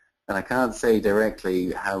 And I can't say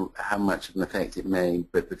directly how much of an effect it made,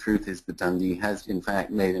 but the truth is that Dundee has in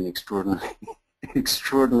fact made an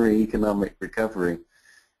extraordinary economic recovery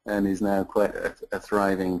and is now quite a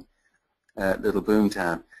thriving little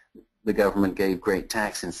boomtown. The government gave great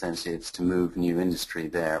tax incentives to move new industry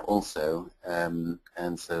there also,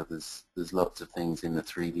 and so there's lots of things in the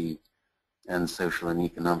 3D and social and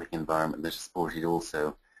economic environment that are supported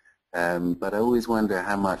also. But I always wonder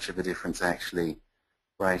how much of a difference actually,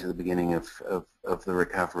 right at the beginning of the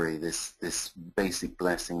recovery, this basic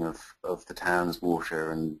blessing of the town's water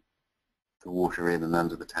and the water in and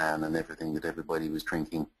under the town and everything that everybody was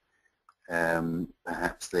drinking.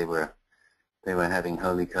 Perhaps they were having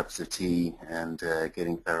holy cups of tea and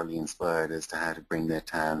getting thoroughly inspired as to how to bring their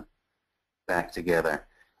town back together.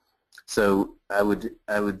 So I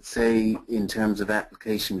would say, in terms of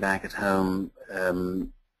application back at home,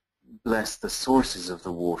 bless the sources of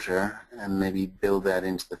the water and maybe build that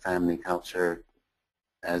into the family culture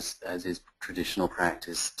as is traditional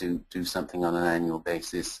practice. Do something on an annual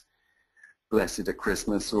basis. Bless it at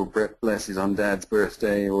Christmas, or bless it on Dad's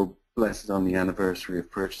birthday, or bless it on the anniversary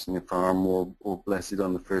of purchasing a farm, or bless it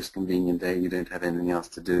on the first convenient day you don't have anything else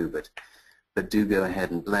to do. But do go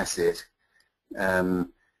ahead and bless it.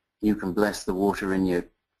 You can bless the water in your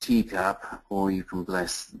teacup, or you can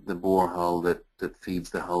bless the borehole that feeds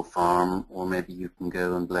the whole farm, or maybe you can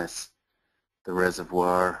go and bless the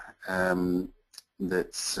reservoir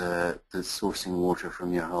that's sourcing water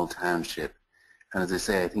from your whole township. And as I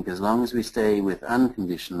say, I think as long as we stay with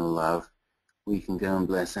unconditional love, we can go and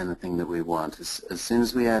bless anything that we want. As soon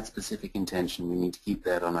as we add specific intention, we need to keep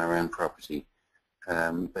that on our own property.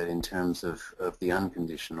 But in terms of the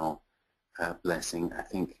unconditional blessing, I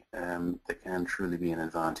think there can truly be an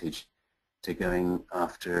advantage to going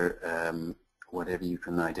after whatever you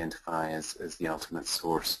can identify as the ultimate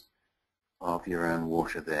source of your own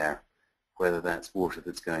water there, whether that's water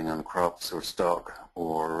that's going on crops or stock,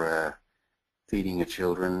 or feeding your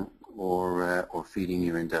children, or feeding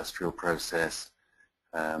your industrial process.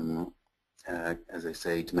 As I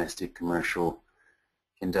say, domestic, commercial,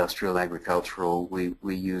 industrial, agricultural.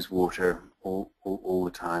 We use water all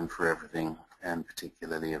the time for everything, and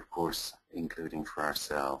particularly, of course, including for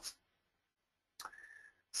ourselves.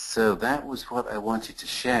 So that was what I wanted to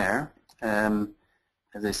share.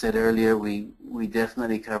 As I said earlier, we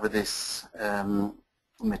definitely cover this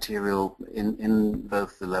material in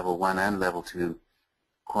both the level 1 and level 2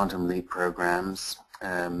 Quantum Leap programs.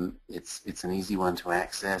 It's an easy one to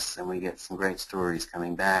access, and we get some great stories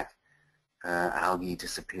coming back. Algae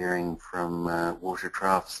disappearing from water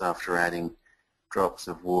troughs after adding drops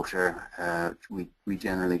of water. We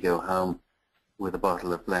generally go home with a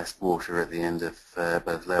bottle of blessed water at the end of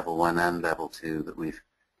both level 1 and level 2 that we've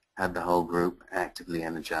had the whole group actively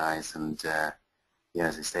energize. And yeah,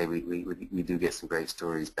 as I say, we do get some great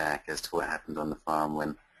stories back as to what happened on the farm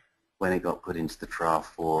when it got put into the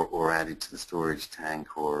trough or added to the storage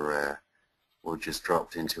tank or just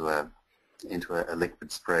dropped into a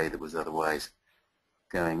liquid spray that was otherwise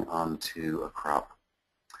going onto a crop.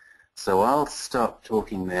 So I'll stop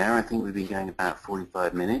talking there. I think we've been going about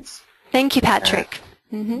 45 minutes. Thank you, Patrick.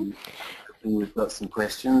 We've got some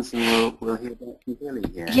questions, and we'll hear back from Kelly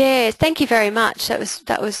here. Yes, thank you very much. That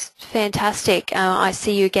was fantastic. I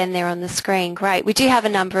see you again there on the screen. Great. We do have a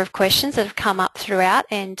number of questions that have come up throughout,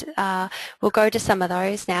 and we'll go to some of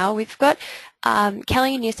those now. We've got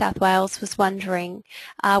Kelly in New South Wales was wondering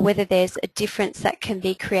whether there's a difference that can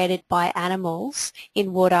be created by animals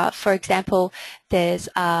in water. For example, there's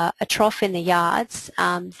a trough in the yards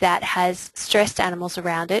that has stressed animals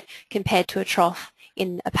around it compared to a trough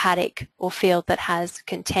in a paddock or field that has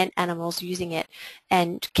content animals using it,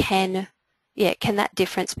 and can that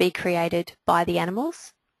difference be created by the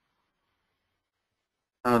animals?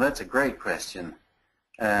 Oh, that's a great question.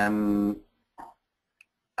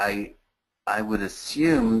 I would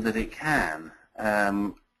assume that it can.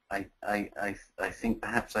 I think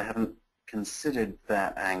perhaps I haven't considered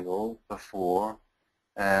that angle before.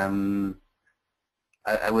 I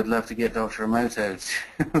would love to get Dr. Emoto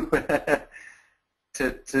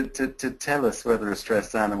to tell us whether a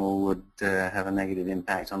stressed animal would have a negative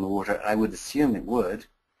impact on the water. I would assume it would.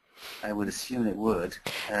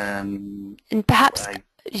 And perhaps,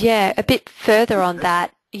 a bit further on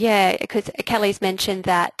that. Yeah, because Kelly's mentioned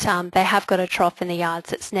that they have got a trough in the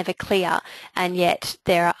yards that's never clear, and yet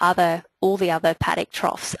there are all the other paddock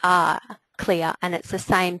troughs are clear, and it's the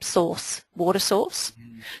same water source.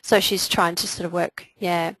 So she's trying to sort of work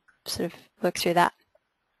through that.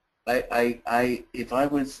 If I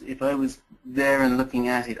was there and looking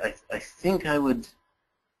at it, I think I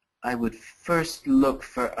would first look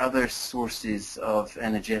for other sources of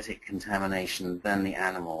energetic contamination than the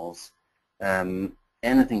animals.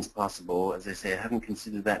 Anything's possible. As I say, I haven't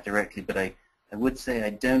considered that directly, but I would say I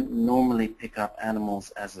don't normally pick up animals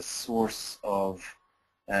as a source of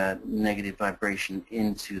negative vibration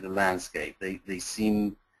into the landscape. They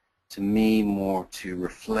seem to me more to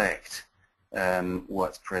reflect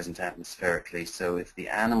what's present atmospherically. So if the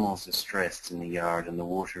animals are stressed in the yard and the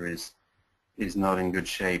water is not in good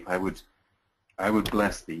shape, I would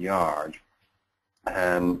bless the yard.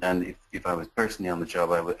 And if I was personally on the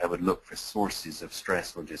job, I would look for sources of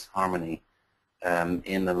stress or disharmony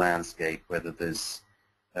in the landscape, whether there's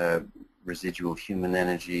residual human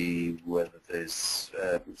energy, whether there's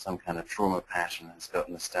some kind of trauma pattern that's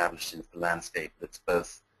gotten established into the landscape that's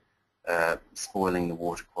both spoiling the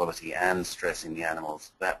water quality and stressing the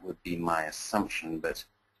animals. That would be my assumption, but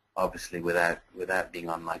obviously without being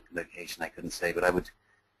on my location I couldn't say. But I would,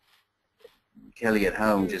 Kelly at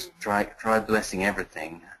home, just try blessing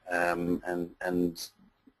everything, and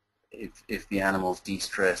if the animals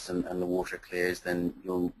de-stress and the water clears, then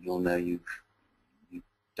you'll know you've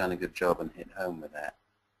done a good job and hit home with that.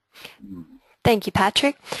 Thank you,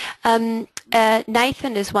 Patrick.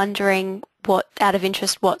 Nathan is wondering, out of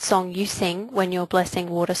interest, what song you sing when you're blessing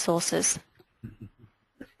water sources.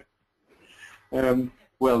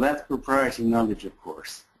 Well, that's proprietary knowledge, of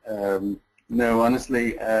course. No,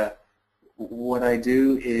 honestly, what I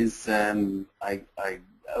do is I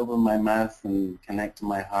open my mouth and connect to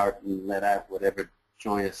my heart and let out whatever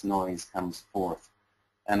joyous noise comes forth.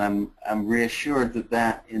 And I'm reassured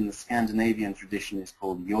that in the Scandinavian tradition is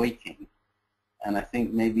called yoiking, and I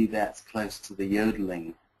think maybe that's close to the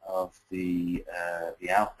yodeling of the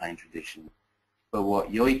Alpine tradition. But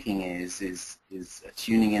what yoiking is a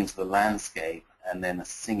tuning into the landscape and then a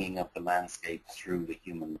singing of the landscape through the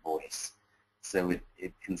human voice. So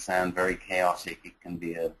it can sound very chaotic. It can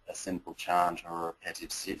be a simple chant or a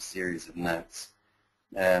repetitive series of notes.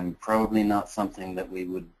 Probably not something that we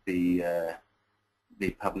would be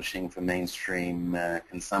publishing for mainstream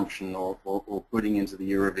consumption or putting into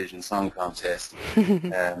the Eurovision Song Contest.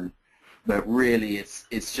 but really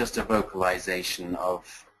it's just a vocalization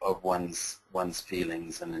of one's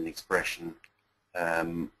feelings and an expression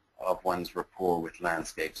of one's rapport with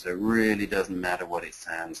landscape. So it really doesn't matter what it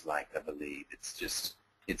sounds like, I believe. It's just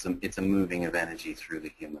it's a moving of energy through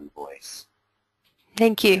the human voice.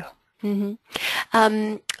 Thank you. Yeah.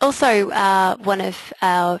 Also, one of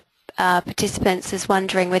our participants is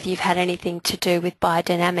wondering whether you've had anything to do with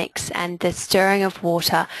biodynamics and the stirring of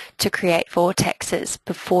water to create vortexes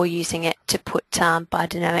before using it to put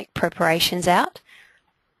biodynamic preparations out.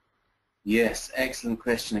 Yes, excellent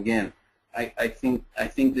question again. I think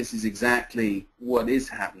this is exactly what is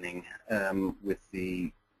happening with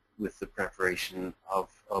the preparation of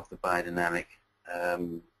the biodynamic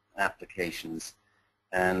applications,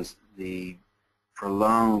 and the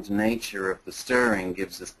prolonged nature of the stirring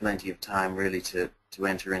gives us plenty of time really to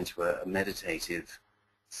enter into a meditative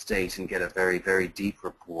state and get a very, very deep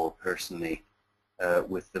rapport personally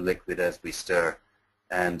with the liquid as we stir.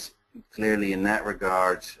 And clearly in that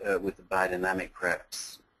regard, with the biodynamic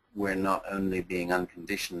preps, we're not only being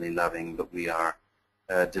unconditionally loving, but we are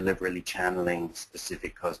deliberately channeling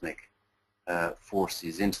specific cosmic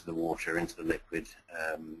forces into the water, into the liquid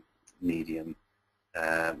medium,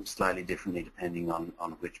 slightly differently depending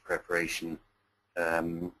on which preparation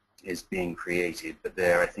is being created. But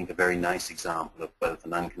there, I think, a very nice example of both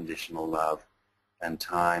an unconditional love and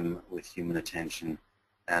time with human attention,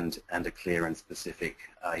 and a clear and specific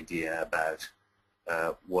idea about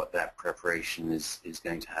what that preparation is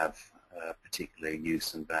going to have particular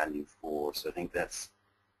use and value for. So I think that's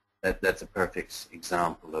a perfect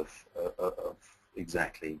example of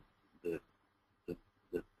exactly the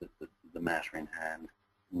matter in hand.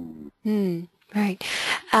 Right.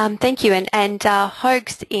 Thank you. And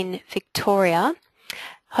Hogs in Victoria.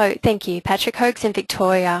 Thank you, Patrick. Hogs in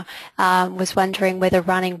Victoria was wondering whether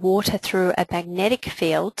running water through a magnetic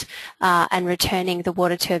field and returning the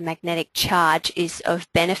water to a magnetic charge is of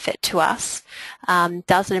benefit to us.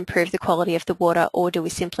 Does it improve the quality of the water, or do we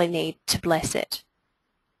simply need to bless it?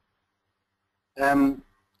 I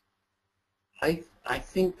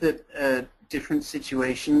think that different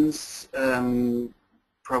situations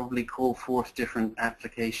probably call forth different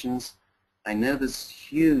applications. I know there's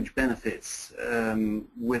huge benefits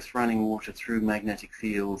with running water through magnetic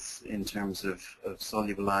fields in terms of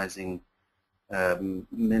solubilizing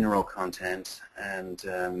mineral content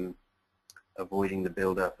and avoiding the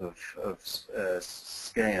buildup of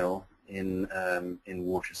scale in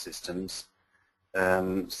water systems.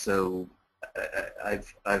 So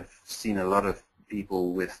I've seen a lot of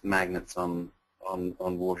people with magnets on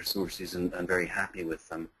water sources and very happy with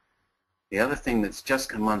them. The other thing that's just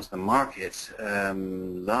come onto the market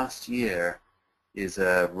last year is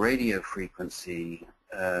a radio frequency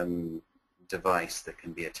device that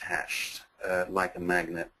can be attached like a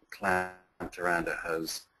magnet clamped around a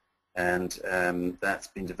hose, and that's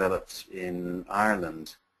been developed in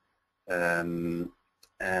Ireland and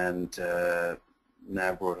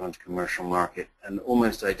now brought onto commercial market, and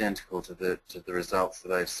almost identical to the results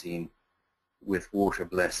that I've seen with water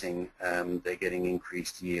blessing. They're getting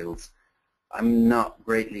increased yields. I'm not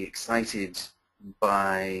greatly excited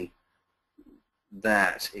by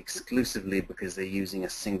that exclusively because they're using a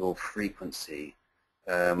single frequency,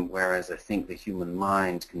 whereas I think the human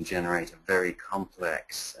mind can generate a very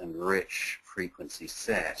complex and rich frequency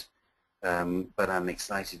set. But I'm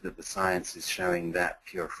excited that the science is showing that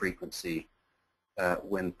pure frequency,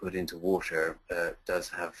 when put into water, does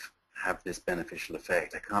have this beneficial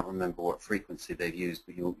effect. I can't remember what frequency they've used,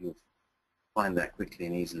 but you'll find that quickly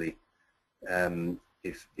and easily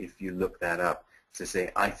if you look that up. To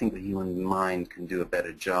say, I think the human mind can do a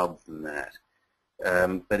better job than that.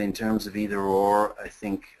 But in terms of either or, I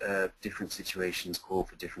think different situations call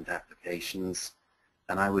for different applications,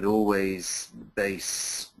 and I would always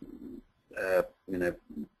base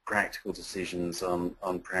practical decisions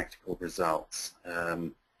on practical results.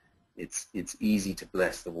 It's easy to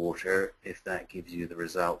bless the water. If that gives you the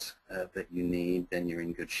result that you need, then you're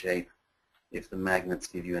in good shape. If the magnets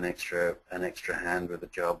give you an extra hand with a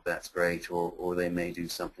job, that's great, or they may do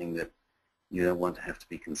something that you don't want to have to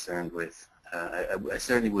be concerned with. I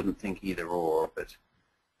certainly wouldn't think either or, but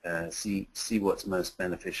see what's most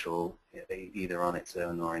beneficial, either on its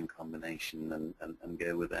own or in combination, and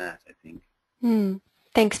go with that, I think.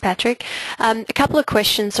 Thanks, Patrick. A couple of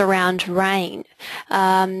questions around rain.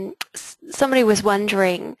 Somebody was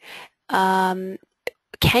wondering,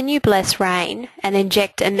 can you bless rain and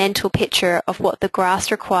inject a mental picture of what the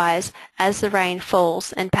grass requires as the rain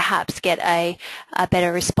falls and perhaps get a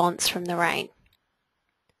better response from the rain?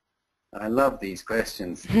 I love these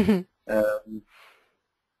questions.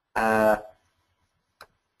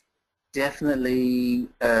 Definitely,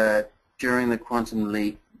 during the Quantum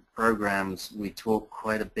Leap programs, we talk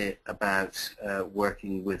quite a bit about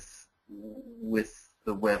working with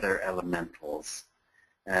the weather elementals,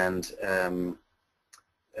 and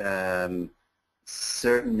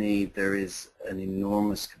certainly there is an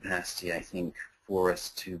enormous capacity, I think, for us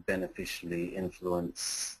to beneficially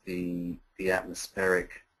influence the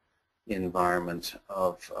atmospheric environment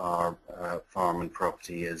of our farm and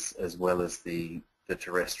property, as well as the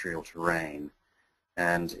terrestrial terrain.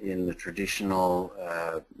 And in the traditional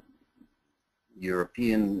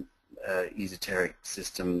European esoteric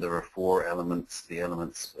system, there are four elements. The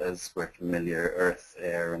elements, as we're familiar, earth,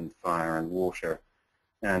 air, and fire, and water.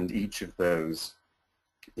 And each of those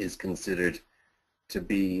is considered to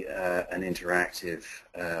be an interactive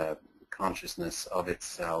consciousness of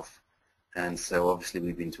itself. And so obviously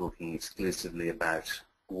we've been talking exclusively about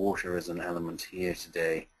water as an element here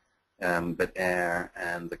today, but air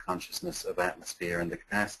and the consciousness of atmosphere and the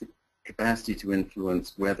capacity to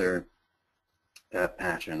influence weather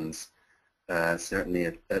patterns, certainly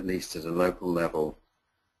at least at a local level,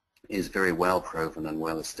 is very well proven and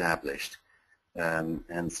well established,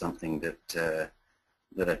 and something that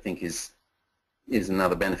I think is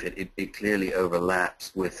another benefit. It clearly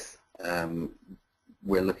overlaps with,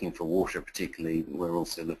 we're looking for water particularly, we're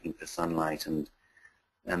also looking for sunlight and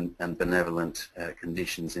benevolent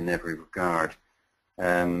conditions in every regard.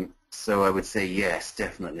 So I would say yes,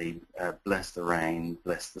 definitely bless the rain,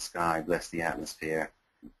 bless the sky, bless the atmosphere,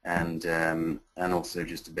 and also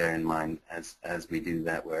just to bear in mind as we do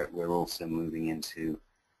that, we're also moving into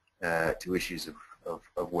to issues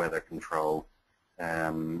of weather control,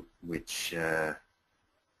 which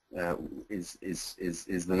is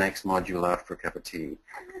the next module after a cup of tea.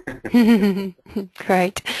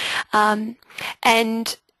 Great.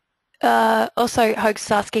 And also Hoax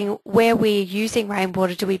is asking, where we're using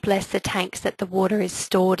rainwater, do we bless the tanks that the water is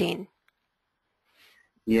stored in?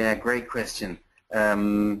 Yeah, great question.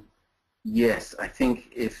 Yes, I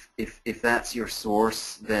think if that's your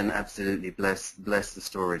source, then absolutely bless the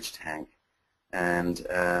storage tank. And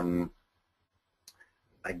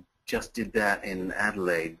I just did that in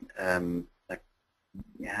Adelaide a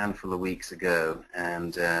handful of weeks ago,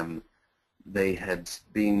 and they had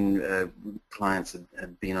been, clients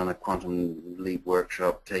had been on a Quantum Leap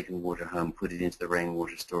workshop, taken water home, put it into the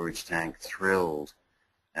rainwater storage tank, thrilled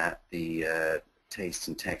at the taste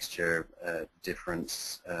and texture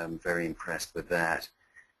difference, very impressed with that.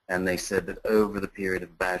 And they said that over the period of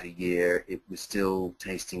about a year, it was still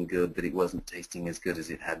tasting good, but it wasn't tasting as good as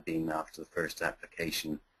it had been after the first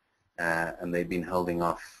application. And they'd been holding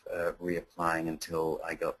off reapplying until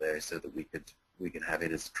I got there so that we could have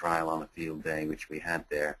it as a trial on a field day, which we had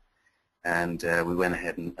there. And we went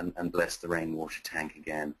ahead and blessed the rainwater tank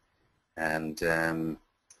again. And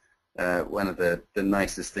one of the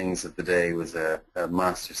nicest things of the day was a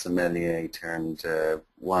master sommelier turned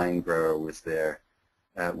wine grower was there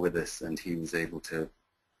with us, and he was able to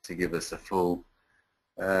give us a full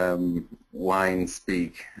wine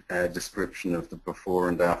speak description of the before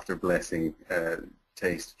and after blessing,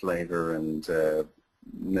 taste, flavor, and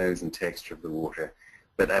nose and texture of the water.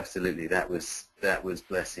 But absolutely, that was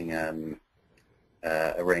blessing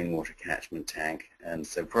a rainwater catchment tank. And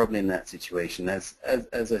so probably in that situation, as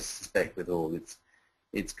I suspect with all,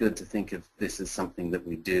 it's good to think of this as something that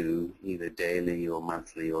we do either daily or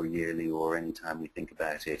monthly or yearly or any time we think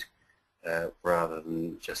about it, rather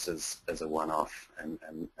than just as a one-off and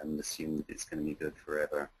assume that it's going to be good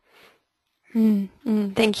forever.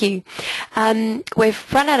 Thank you.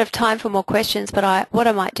 We've run out of time for more questions, but what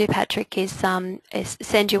I might do, Patrick, is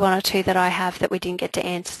send you one or two that I have that we didn't get to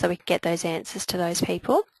answer, so we can get those answers to those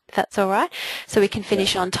people, if that's all right, so we can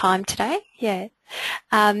finish on time today. Yeah.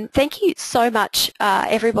 Thank you so much,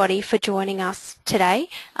 everybody, for joining us today.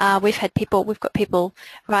 We've got people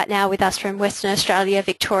right now with us from Western Australia,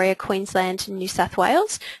 Victoria, Queensland, and New South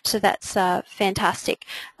Wales, so that's fantastic.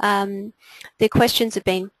 The questions have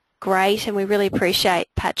been great, and we really appreciate,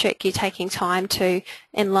 Patrick, you taking time to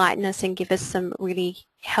enlighten us and give us some really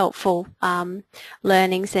helpful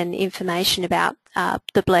learnings and information about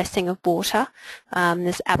the blessing of water.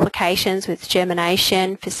 There's applications with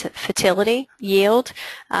germination, fertility, yield,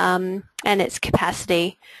 and its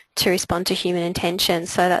capacity to respond to human intention.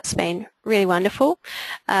 So that's been really wonderful.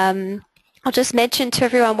 I'll just mention to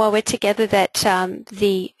everyone while we're together that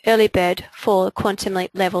the early bird for Quantum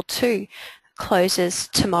Leap Level 2 closes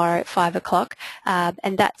tomorrow at 5 o'clock,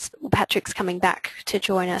 and Patrick's coming back to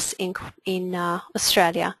join us in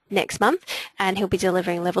Australia next month, and he'll be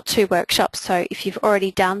delivering level 2 workshops. So if you've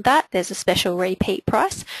already done that, there's a special repeat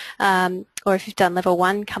price, or if you've done level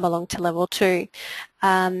 1, come along to level 2.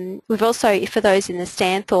 We've also, for those in the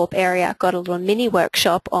Stanthorpe area, got a little mini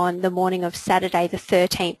workshop on the morning of Saturday the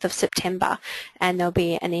 13th of September, and there'll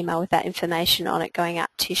be an email with that information on it going out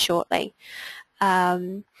to you shortly.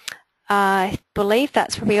 I believe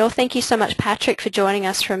that's probably all. Thank you so much, Patrick, for joining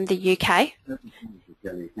us from the UK.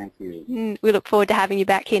 Thank you. We look forward to having you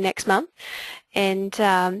back here next month. And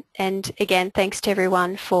again, thanks to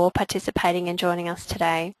everyone for participating and joining us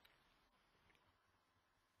today.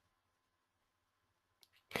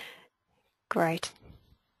 Great.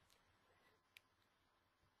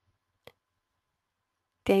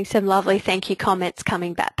 Getting some lovely thank you comments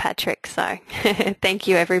coming back, Patrick. So thank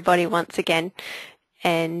you everybody once again,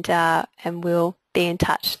 and we'll be in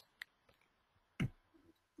touch.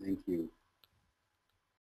 Thank you.